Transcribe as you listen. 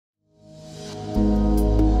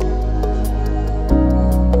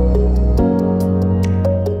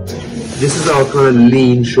this is our kind of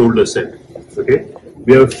lean shoulder set. Okay,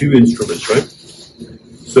 we have a few instruments, right?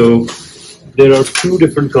 So there are two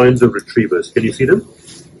different kinds of retrievers. Can you see them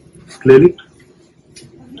clearly?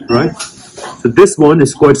 Right. So this one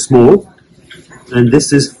is quite small, and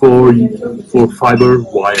this is for fiber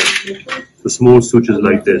wire. So small sutures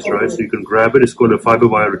like this, right? So you can grab it. It's called a fiber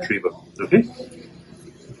wire retriever. Okay.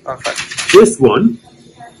 Okay. This one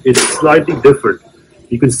is slightly different.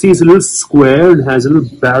 You can see it's a little square and has a little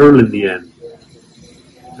barrel in the end.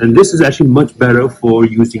 And this is actually much better for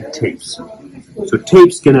using tapes. So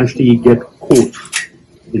tapes can actually get caught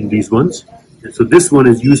in these ones. And so this one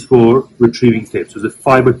is used for retrieving tapes. So it's a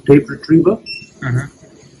fiber tape retriever.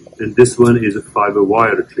 And this one is a fiber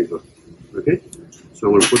wire retriever. Okay? So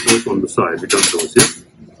I'm going to put those on the side. We've done those, yeah?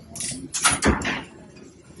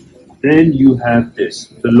 Then you have this.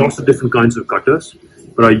 There are lots of different kinds of cutters,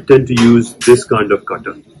 but I tend to use this kind of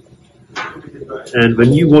cutter. And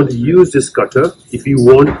when you want to use this cutter, if you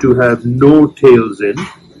want to have no tails in,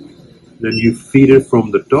 then you feed it from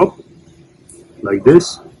the top, like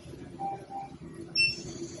this,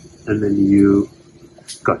 and then you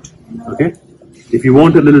cut, okay? If you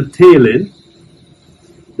want a little tail in,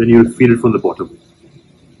 then you feed it from the bottom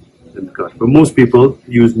and cut. But most people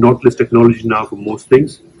use knotless technology now for most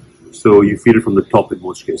things, so you feed it from the top in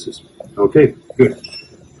most cases. Okay, good.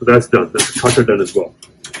 So that's done. That's the cutter done as well.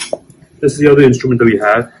 This is the other instrument that we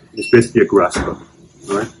have. It's basically a grasper.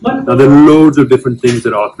 Right? Now there are loads of different things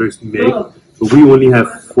that arthrists make, but we only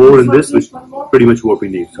have 4 in this, which is pretty much what we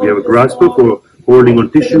need. So we have a grasper for holding on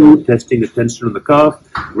tissue, testing the tension on the calf,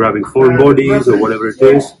 grabbing foreign bodies or whatever it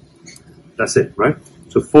is. That's it, right?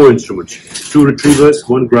 So 4 instruments, 2 retrievers,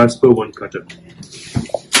 1 grasper, 1 cutter.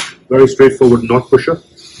 Very straightforward knot pusher.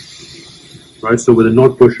 Right? So with a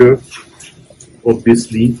knot pusher,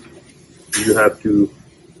 obviously you have to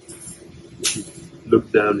look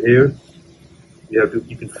down here.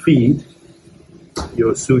 You can feed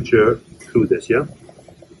your suture through this, yeah?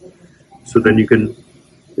 So then you can,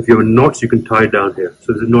 if you have knots, you can tie it down here.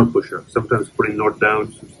 So there's a knot pusher. Sometimes putting knot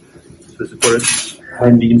down. So this is for a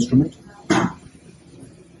handy instrument.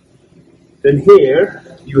 Then here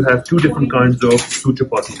you have 2 different kinds of suture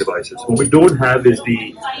passing devices. What we don't have is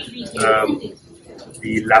the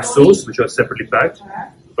lassos, which are separately packed,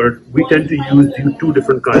 but we tend to use 2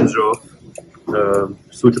 different kinds of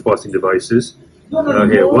suture passing devices.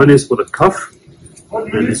 Here, one is for the cuff,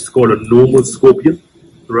 and it's called a normal scorpion,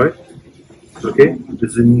 right? Okay,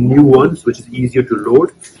 this is a new one, which is easier to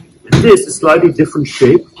load. And this is a slightly different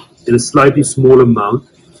shape in a slightly smaller mount,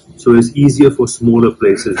 so it's easier for smaller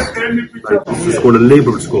places. Right? This is called a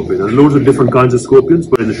labral scorpion. There are loads of different kinds of scorpions,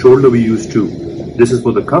 but in the shoulder we use 2. This is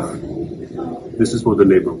for the cuff, this is for the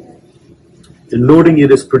labral. And loading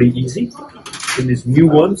it is pretty easy. In these new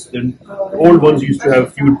ones, then old ones used to have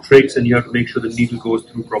a few tricks and you have to make sure the needle goes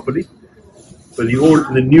through properly. But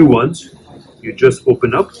the new ones, you just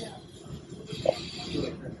open up,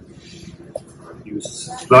 you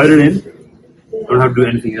slide it in, don't have to do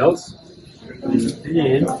anything else, and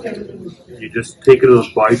then you just take a little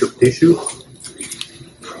bite of tissue,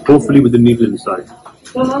 hopefully with the needle inside.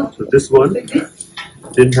 So this one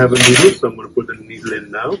didn't have a needle, so I'm going to put the needle in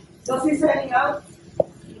now.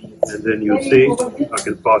 And then you'll see I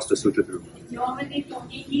can pass the suture through.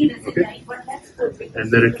 Okay?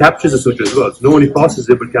 And then it captures the suture as well. So not only passes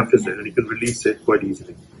it, but captures it, and you can release it quite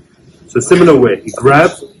easily. So similar way, he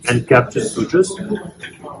grabs and captures sutures.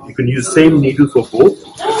 You can use the same needle for both,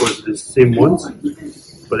 because they're the same ones,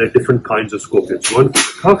 but they're different kinds of scorpions. One for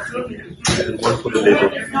the cuff and one for the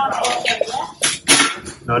labral.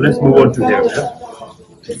 Now let's move on to here. Yeah?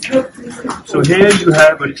 So here you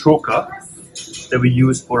have a trocar that we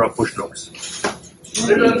use for our push locks. Now,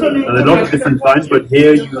 there are lots of different kinds, but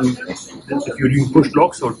here if you're doing push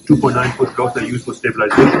locks or 2.9 push locks that are used for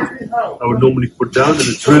stabilization, I would normally put down, and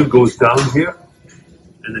the drill goes down here,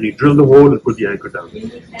 and then you drill the hole and put the anchor down.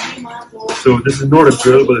 So this is not a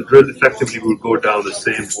drill, but the drill effectively will go down the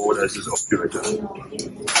same hole as this obturator.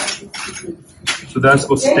 So that's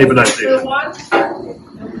for stabilization.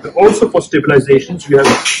 But also for stabilizations, you have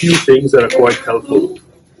a few things that are quite helpful.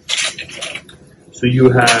 So you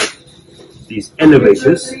have these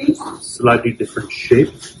elevators, slightly different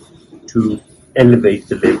shape to elevate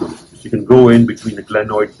the labrum. So you can go in between the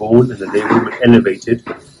glenoid bone and the labrum and elevate it.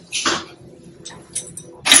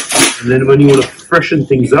 And then when you want to freshen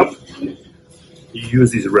things up, you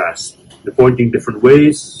use these rasps. They're pointing different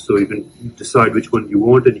ways, so you can decide which one you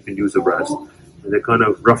want, and you can use a rasp. And they're kind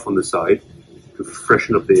of rough on the side to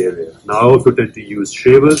freshen up the area. Now I also tend to use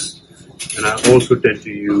shavers, and I also tend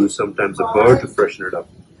to use sometimes a burr to freshen it up.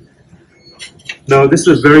 Now this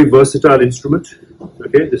is a very versatile instrument.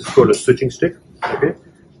 Okay, this is called a switching stick. Okay,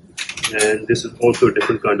 and this is also a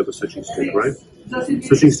different kind of a switching stick, right?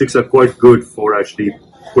 Switching sticks are quite good for actually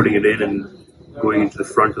putting it in and going into the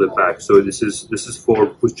front of the back. So this is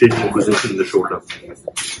for changing position in the shoulder.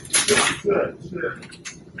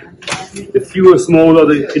 A few small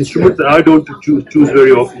other instruments that I don't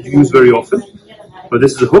use very often, but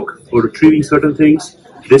this is a hook for retrieving certain things.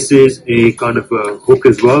 This is a kind of a hook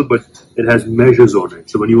as well, but it has measures on it.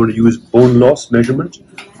 So when you want to use bone loss measurement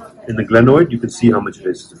in the glenoid, you can see how much it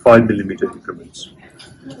is. 5 millimeter increments.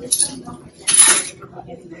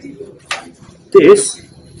 This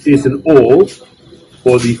is an awl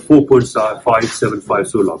for the 4.575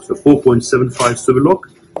 swivel lock. So 4.75 swivel lock,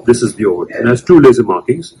 this is the awl. It has 2 laser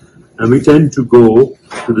markings, and we tend to go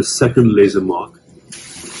to the second laser mark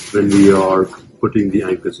when we are putting the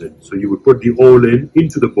anchors in. So you would put the awl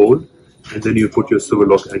into the bone, and then you put your swivel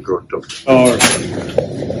lock anchor on top. Our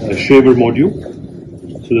shaver module.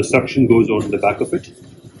 So the suction goes on the back of it.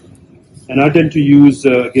 And I tend to use,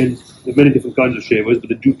 again, there are many different kinds of shavers, but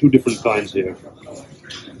there are two different kinds here.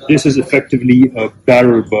 This is effectively a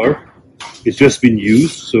barrel burr. It's just been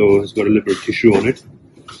used, so it's got a little bit of tissue on it.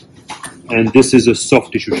 And this is a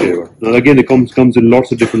soft tissue shaver. Now again, it comes in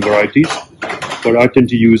lots of different varieties, but I tend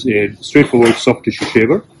to use a straightforward soft tissue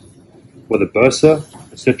shaver for the bursa,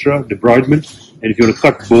 etc., debridement. And if you want to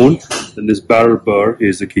cut bone, then this barrel burr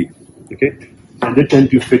is the key. Okay, and they tend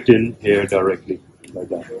to fit in here directly, like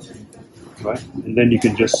that. Right, and then you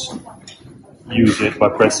can just use it by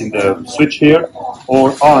pressing the switch here,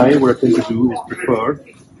 or what I tend to do is prefer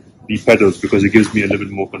the pedals because it gives me a little bit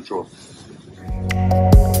more control.